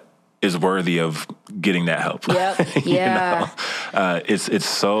is worthy of getting that help. It's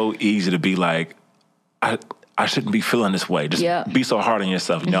so easy to be like, I shouldn't be feeling this way. Just be so hard on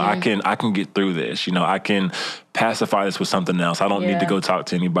yourself. I can get through this. I can pacify this with something else. I don't need to go talk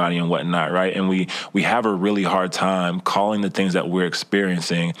to anybody and whatnot, right? And we have a really hard time calling the things that we're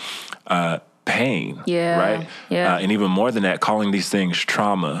experiencing pain, right? And even more than that, calling these things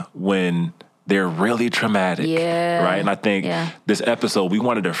trauma when they're really traumatic, right? And I think this episode, we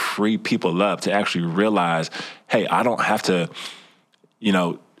wanted to free people up to actually realize, hey, I don't have to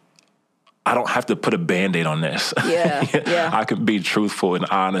put a Band-Aid on this. I can be truthful and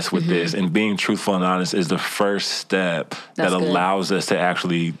honest with this. And being truthful and honest is the first step that allows us to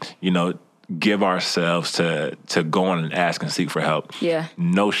actually, give ourselves to go on and ask and seek for help.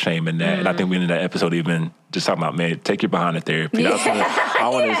 No shame in that. And I think we ended that episode even just talking about, man, take your behind to therapy. I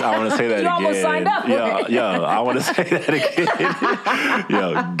want to say that again. You almost signed up for it. I want to say that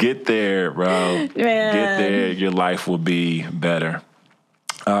again. Get there, bro. Man. Get there. Your life will be better.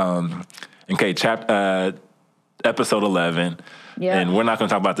 Okay, episode 11, Yeah. And we're not going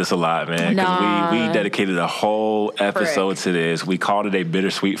to talk about this a lot, man, because we dedicated a whole episode to this. We called it a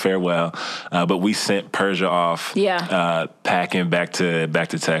bittersweet farewell, but we sent Persia off packing back to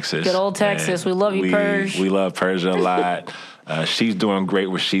Texas. Good old Texas. We love you, Persia. We love Persia a lot. She's doing great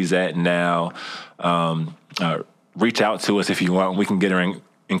where she's at now. Reach out to us if you want. We can get her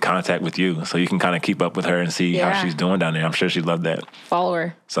in contact with you so you can kind of keep up with her and see how she's doing down there. I'm sure she'd love that. Follow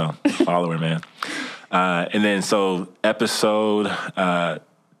her. So follow her, man. And then so episode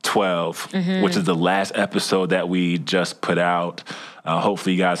 12, which is the last episode that we just put out.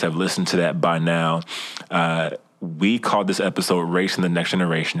 Hopefully you guys have listened to that by now. We called this episode Racing the Next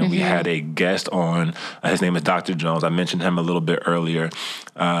Generation, and we had a guest on. His name is Dr. Jones. I mentioned him a little bit earlier.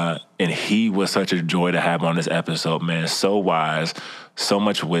 And he was such a joy to have on this episode, man. So wise, so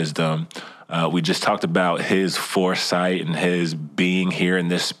much wisdom. We just talked about his foresight and his being here in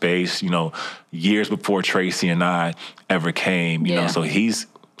this space, years before Tracy and I ever came, you know, so he's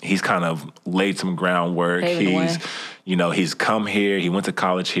kind of laid some groundwork. He's come here, he went to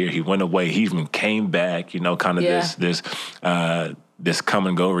college here, he went away, he even came back, kind of this come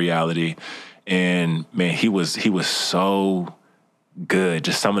and go reality. And man, he was so good.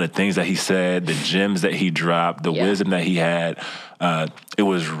 Just some of the things that he said, the gems that he dropped, the wisdom that he had. It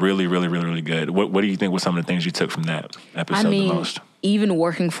was really, really, really, really good. What do you think were some of the things you took from that episode the most? Even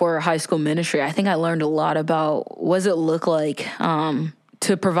working for high school ministry, I think I learned a lot about what does it look like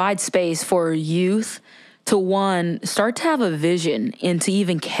to provide space for youth to, one, start to have a vision and to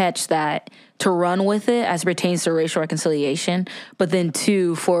even catch that, to run with it as it pertains to racial reconciliation, but then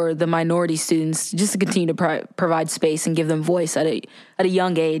two, for the minority students just to continue to provide space and give them voice at a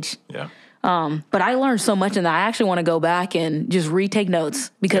young age. Yeah. But I learned so much in that. I actually want to go back and just retake notes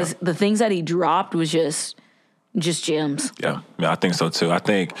because the things that he dropped was just gems. Yeah, I think so too. I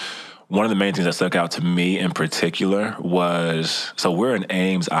think one of the main things that stuck out to me in particular was, so we're in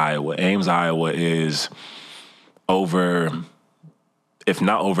Ames, Iowa. Ames, Iowa is over, if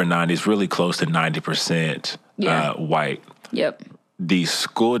not over 90, it's really close to 90% white. Yep. The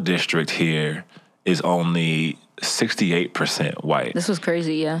school district here is only 68% white. This was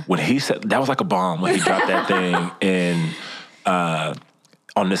crazy, yeah. When he said, that was like a bomb when he dropped that thing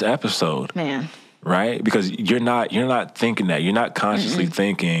on this episode. Man. Right? Because you're not thinking that. You're not consciously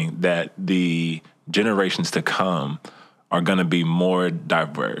thinking that the generations to come are going to be more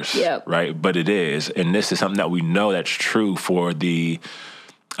diverse. Yep. Right? But it is. And this is something that we know that's true for the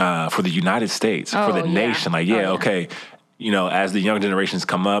United States, for the nation. Like, okay, as the young generations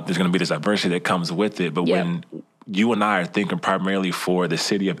come up, there's going to be this diversity that comes with it. But when you and I are thinking primarily for the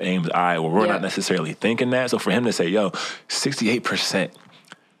city of Ames, Iowa, we're not necessarily thinking that. So for him to say, 68%,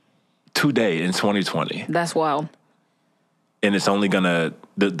 today in 2020. That's wild. And it's only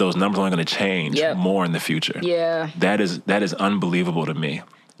those numbers are only gonna change more in the future. Yeah. That is unbelievable to me,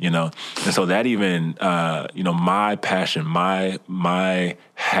 And so that even, my passion, my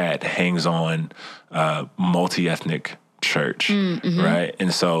hat hangs on multi-ethnic church, right?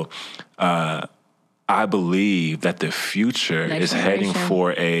 And so I believe that the future is heading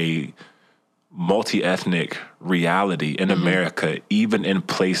for a multi-ethnic reality in America, even in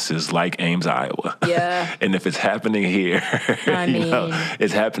places like Ames, Iowa. Yeah. And if it's happening here,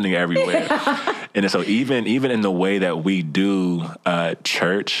 it's happening everywhere. And so even in the way that we do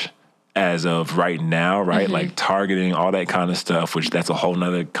church as of right now, right? Like targeting, all that kind of stuff, which that's a whole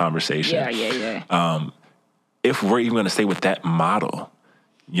nother conversation. Yeah. If we're even going to stay with that model,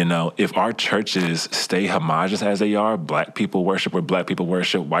 if our churches stay homogenous as they are, black people worship where black people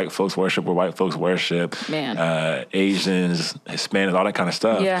worship, white folks worship where white folks worship, Asians, Hispanics, all that kind of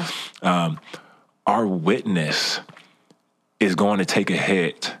stuff, our witness is going to take a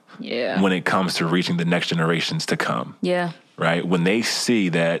hit when it comes to reaching the next generations to come. Yeah. Right? When they see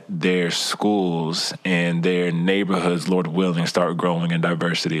that their schools and their neighborhoods, Lord willing, start growing in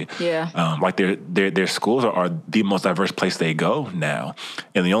diversity. Yeah. Like their schools are the most diverse place they go now.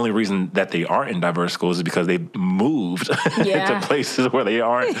 And the only reason that they aren't in diverse schools is because they moved to places where they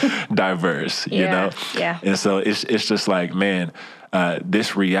aren't diverse, you know? Yeah. And so it's just like, man,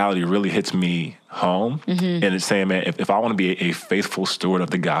 this reality really hits me home. And it's saying, man, if I want to be a faithful steward of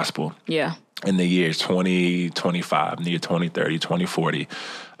the gospel, in the years 2025, in the year 2030, 2040,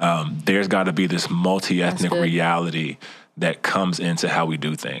 there's got to be this multi-ethnic reality that comes into how we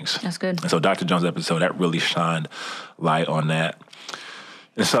do things. That's good. And so Dr. Jones' episode, that really shined light on that.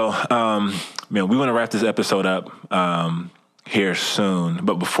 And so, we want to wrap this episode up here soon.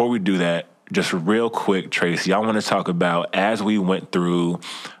 But before we do that, just real quick, Tracy, I want to talk about, as we went through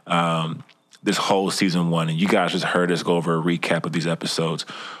this whole season 1, and you guys just heard us go over a recap of these episodes,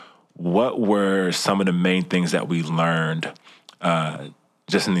 what were some of the main things that we learned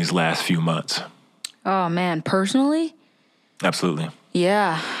just in these last few months? Oh man, personally? Absolutely.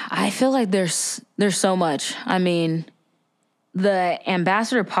 Yeah, I feel like there's so much. I mean, the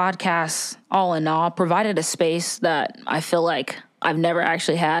Ambassador podcast, all in all, provided a space that I feel like I've never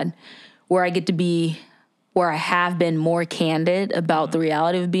actually had, where I get to be, where I have been more candid about the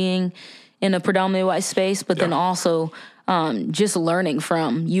reality of being in a predominantly white space, but then also just learning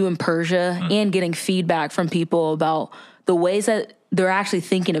from you and Persia and getting feedback from people about the ways that they're actually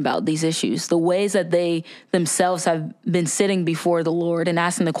thinking about these issues, the ways that they themselves have been sitting before the Lord and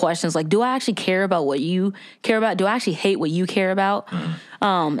asking the questions like, do I actually care about what you care about? Do I actually hate what you care about?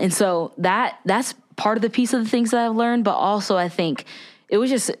 And so that's part of the piece of the things that I've learned, but also I think it was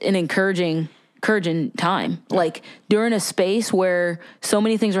just an encouraging time, like during a space where so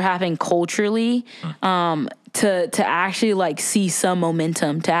many things were happening culturally, to actually like see some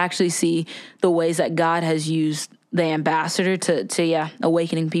momentum, to actually see the ways that God has used the Ambassador to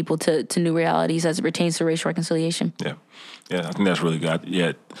awakening people to new realities as it pertains to racial reconciliation. Yeah, I think that's really good.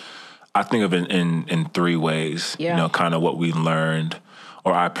 Yeah, I think of it in three ways. Yeah. You know, kind of what we learned,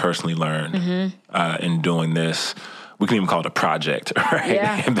 or I personally learned in doing this. We can even call it a project, right?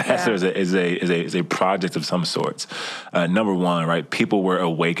 Yeah, Ambassador is a project of some sorts. Number one, right? People were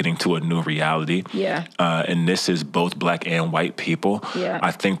awakening to a new reality. Yeah. And this is both Black and white people. Yeah.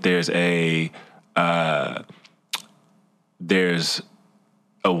 I think there's a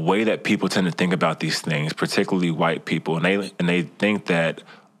way that people tend to think about these things, particularly white people, and they think that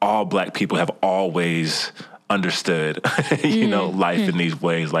all Black people have always understood, life in these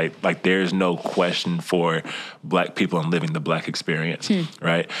ways. Like there's no question for Black people and living the Black experience,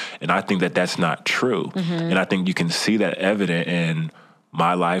 right? And I think that that's not true. And I think you can see that evident in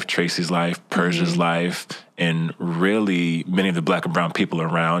my life, Tracy's life, Persia's life, and really many of the Black and brown people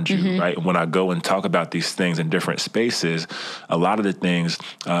around you, right? When I go and talk about these things in different spaces, a lot of the things,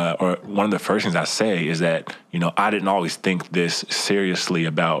 or one of the first things I say is that, I didn't always think this seriously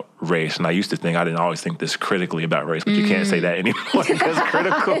about race. And I used to think I didn't always think this critically about race, but you can't say that anymore because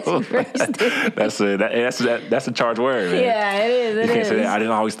critical, that's a charged word, man. Yeah, it is. You can't say that. I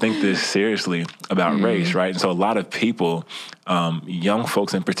didn't always think this seriously about race, right? And so a lot of people, young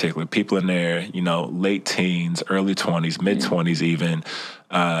folks in particular, people in their, late teens, early 20s, mid-20s even,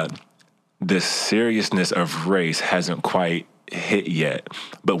 the seriousness of race hasn't quite hit yet.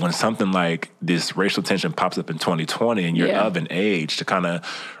 But when something like this racial tension pops up in 2020 and you're of an age to kind of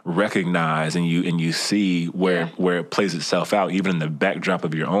recognize and you see where it plays itself out, even in the backdrop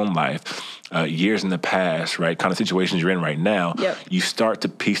of your own life, years in the past, right, kind of situations you're in right now, you start to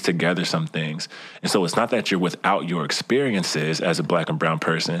piece together some things. And so it's not that you're without your experiences as a Black and brown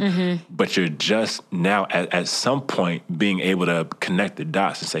person, but you're just now at some point being able to connect the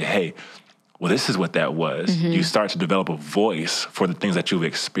dots and say, hey, well, this is what that was. You start to develop a voice for the things that you've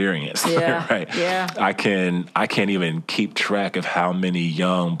experienced, right? Yeah. I can't even keep track of how many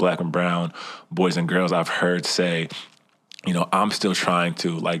young Black and brown boys and girls I've heard say, I'm still trying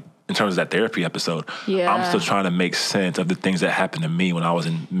to, like, in terms of that therapy episode, I'm still trying to make sense of the things that happened to me when I was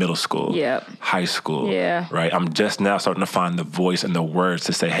in middle school, high school, right? I'm just now starting to find the voice and the words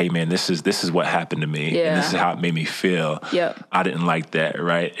to say, hey, man, this is what happened to me, and this is how it made me feel. I didn't like that,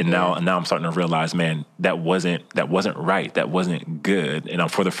 right? And now I'm starting to realize, man, that wasn't right. That wasn't good. And I'm,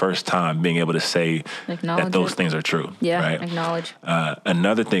 for the first time, being able to say that those things are true, right? Acknowledge.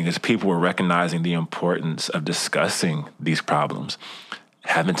 Another thing is people were recognizing the importance of discussing these problems.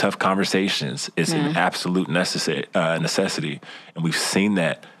 Having tough conversations is an absolute necessity, and we've seen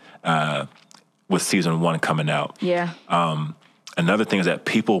that with season 1 coming out. Another thing is that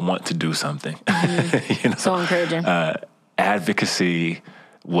people want to do something. So encouraging. Advocacy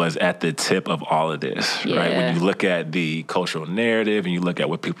was at the tip of all of this, right? When you look at the cultural narrative and you look at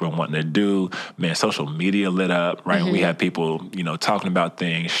what people are wanting to do, man, social media lit up, right? We have people, talking about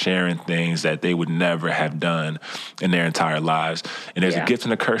things, sharing things that they would never have done in their entire lives. And there's a gift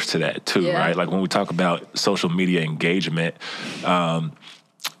and a curse to that too, right? Like when we talk about social media engagement,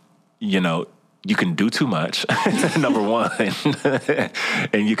 you can do too much, number one,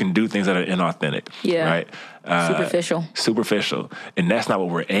 and you can do things that are inauthentic, right? Superficial. And that's not what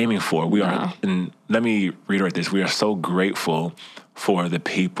we're aiming for. We are, and let me reiterate this, we are so grateful for the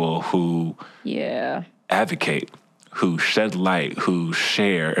people who advocate, who shed light, who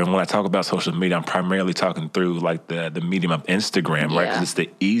share. And when I talk about social media, I'm primarily talking through like the medium of Instagram, right? Because it's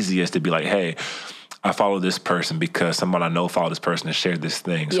the easiest to be like, hey, I follow this person because someone I know followed this person and shared this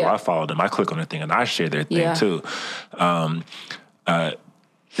thing. So I follow them. I click on their thing and I share their thing too. And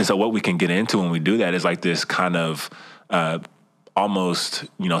so what we can get into when we do that is like this kind of almost,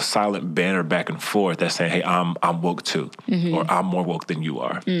 silent banner back and forth that's saying, hey, I'm woke too, or I'm more woke than you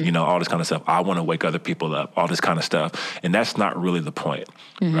are, all this kind of stuff. I want to wake other people up, all this kind of stuff. And that's not really the point,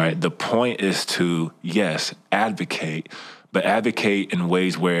 right? The point is to, yes, advocate, but advocate in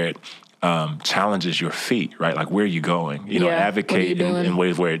ways where it challenges your feet, right? Like, where are you going? Advocate in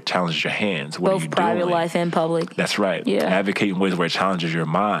ways where it challenges your hands. What are you doing? Both private life and public. That's right. Yeah. Advocate in ways where it challenges your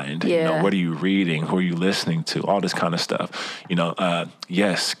mind. Yeah. What are you reading? Who are you listening to? All this kind of stuff.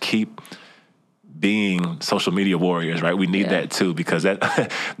 Yes, keep being social media warriors, right? We need that too, because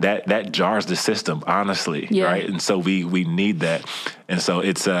that jars the system, honestly, right? And so we need that. And so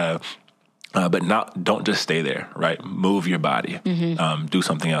it's but don't just stay there, right? Move your body. Do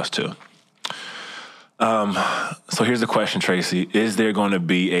something else too. So here's the question, Tracy. Is there going to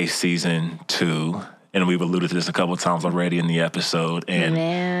be a season 2? And we've alluded to this a couple of times already in the episode.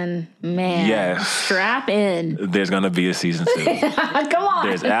 And man. Yes. Strap in. There's going to be a season 2. Come on.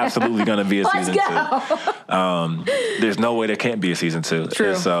 There's absolutely going to be a season 2. There's no way there can't be a season 2. True.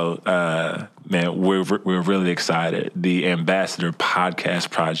 And so, man, we're really excited. The Ambassador Podcast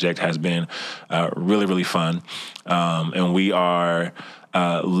Project has been really, really fun. And we are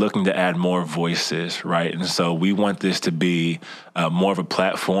looking to add more voices, right? And so we want this to be more of a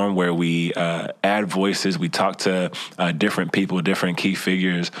platform where we add voices. We talk to different people, different key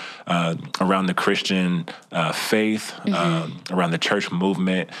figures around the Christian faith, around the church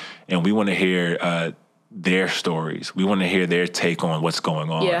movement, and we want to hear their stories. We want to hear their take on what's going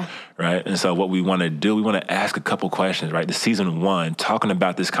on, right? And so what we want to do, we want to ask a couple questions, right? The season 1, talking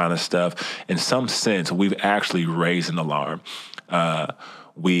about this kind of stuff, in some sense, we've actually raised an alarm.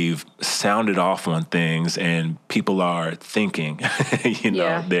 We've sounded off on things, and people are thinking,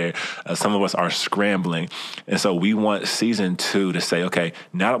 they're some of us are scrambling. And so we want season 2 to say, okay,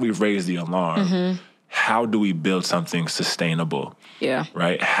 now that we've raised the alarm, how do we build something sustainable? Yeah.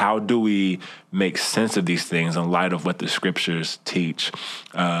 Right? How do we make sense of these things in light of what the scriptures teach?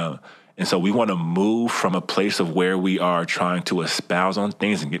 And so we want to move from a place of where we are trying to espouse on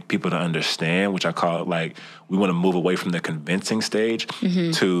things and get people to understand, which I call it, like, we want to move away from the convincing stage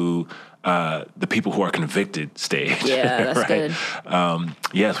to the people who are convicted stage. Yeah, that's right? good.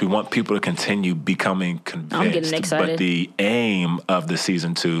 Yes, we want people to continue becoming convinced. I'm getting excited. But the aim of the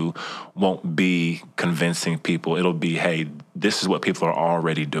season 2 won't be convincing people. It'll be, hey, this is what people are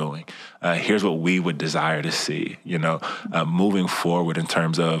already doing. Here's what we would desire to see, moving forward in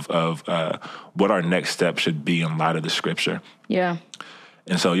terms of what our next step should be in light of the scripture. Yeah.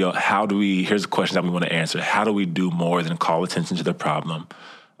 And so, here's a question that we want to answer. How do we do more than call attention to the problem?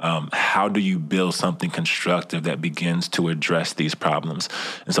 How do you build something constructive that begins to address these problems?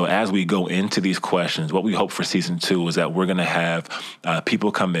 And so as we go into these questions, what we hope for season 2 is that we're going to have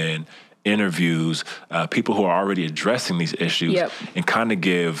people come in, interviews, people who are already addressing these issues, and kind of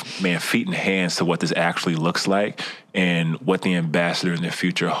give, feet and hands to what this actually looks like and what the ambassador in the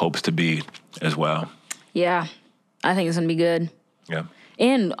future hopes to be as well. Yeah, I think it's going to be good. Yeah.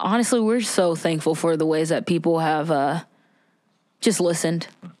 And honestly, we're so thankful for the ways that people have just listened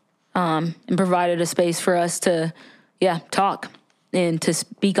and provided a space for us to, talk and to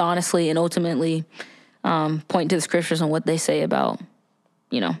speak honestly and ultimately point to the scriptures and what they say about,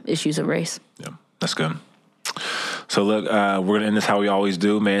 issues of race. Yeah, that's good. So look, we're going to end this how we always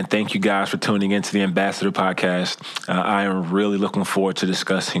do, man. Thank you guys for tuning into the Ambassador Podcast. I am really looking forward to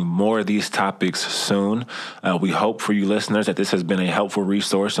discussing more of these topics soon. We hope for you listeners that this has been a helpful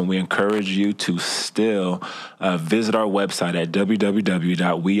resource, and we encourage you to still visit our website at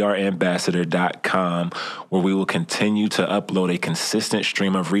www.weareambassador.com, where we will continue to upload a consistent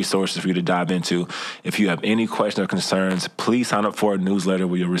stream of resources for you to dive into. If you have any questions or concerns, please sign up for our newsletter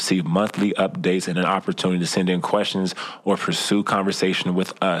where you'll receive monthly updates and an opportunity to send in questions or pursue conversation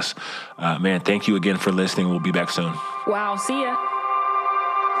with us. Man, thank you again for listening. We'll be back soon. Wow, see ya.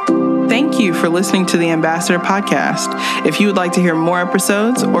 Thank you for listening to the Ambassador Podcast. If you would like to hear more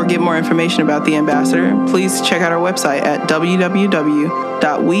episodes or get more information about the Ambassador, please check out our website at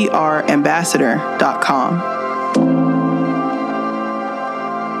www.weareambassador.com.